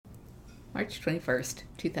March 21st,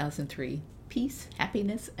 2003. Peace,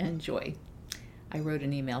 happiness, and joy. I wrote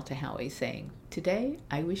an email to Howie saying, "Today,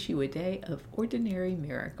 I wish you a day of ordinary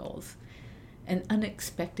miracles. An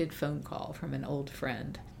unexpected phone call from an old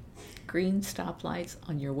friend. Green stoplights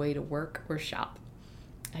on your way to work or shop.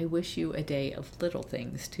 I wish you a day of little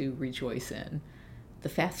things to rejoice in. The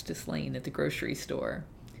fastest lane at the grocery store.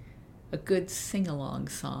 A good sing-along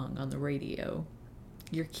song on the radio.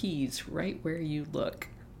 Your keys right where you look.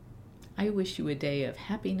 I wish you a day of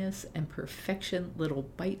happiness and perfection, little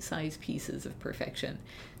bite-sized pieces of perfection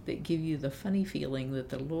that give you the funny feeling that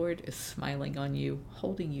the Lord is smiling on you,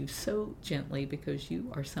 holding you so gently because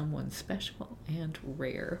you are someone special and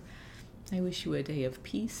rare. I wish you a day of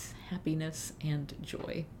peace, happiness, and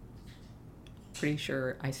joy." Pretty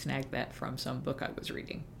sure I snagged that from some book I was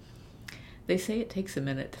reading. They say it takes a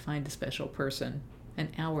minute to find a special person, an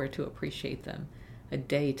hour to appreciate them, a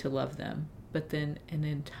day to love them, but then an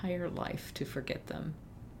entire life to forget them.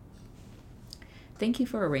 Thank you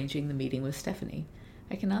for arranging the meeting with Stephanie.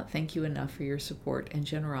 I cannot thank you enough for your support and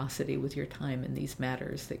generosity with your time in these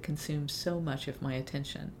matters that consume so much of my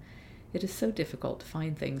attention. It is so difficult to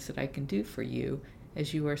find things that I can do for you,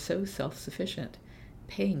 as you are so self-sufficient.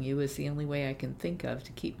 Paying you is the only way I can think of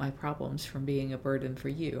to keep my problems from being a burden for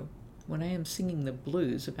you. When I am singing the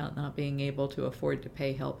blues about not being able to afford to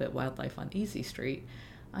pay help at Wildlife on Easy Street,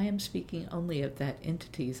 I am speaking only of that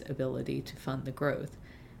entity's ability to fund the growth.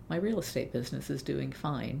 My real estate business is doing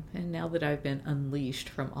fine, and now that I've been unleashed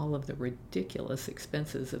from all of the ridiculous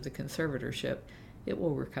expenses of the conservatorship, it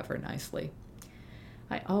will recover nicely.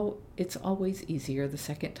 It's always easier the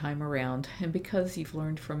second time around, and because you've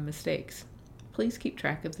learned from mistakes. Please keep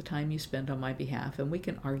track of the time you spend on my behalf, and we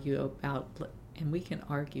can argue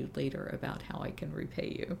later about how I can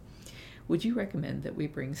repay you. Would you recommend that we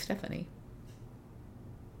bring Stephanie?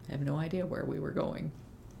 I have no idea where we were going.